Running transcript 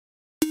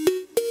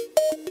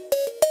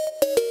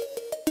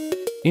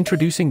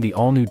Introducing the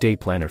all-new Day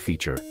Planner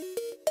feature.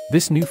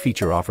 This new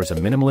feature offers a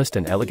minimalist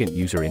and elegant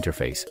user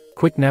interface,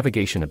 quick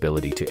navigation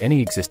ability to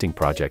any existing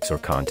projects or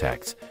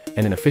contacts,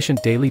 and an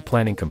efficient daily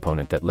planning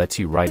component that lets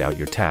you write out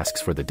your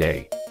tasks for the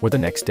day, or the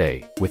next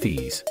day, with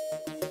ease.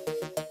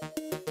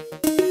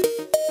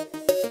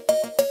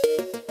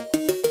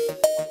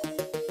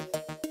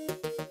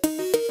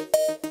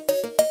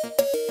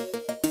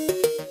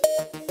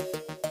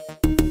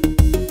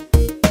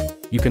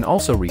 You can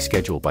also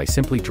reschedule by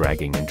simply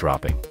dragging and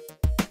dropping.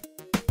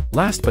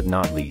 Last but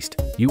not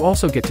least, you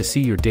also get to see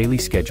your daily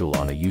schedule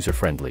on a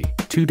user-friendly,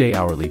 2-day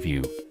hourly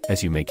view,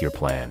 as you make your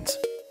plans.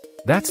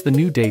 That's the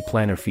new Day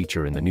Planner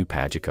feature in the new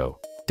Pagico.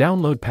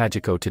 Download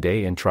Pagico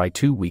today and try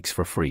 2 weeks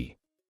for free.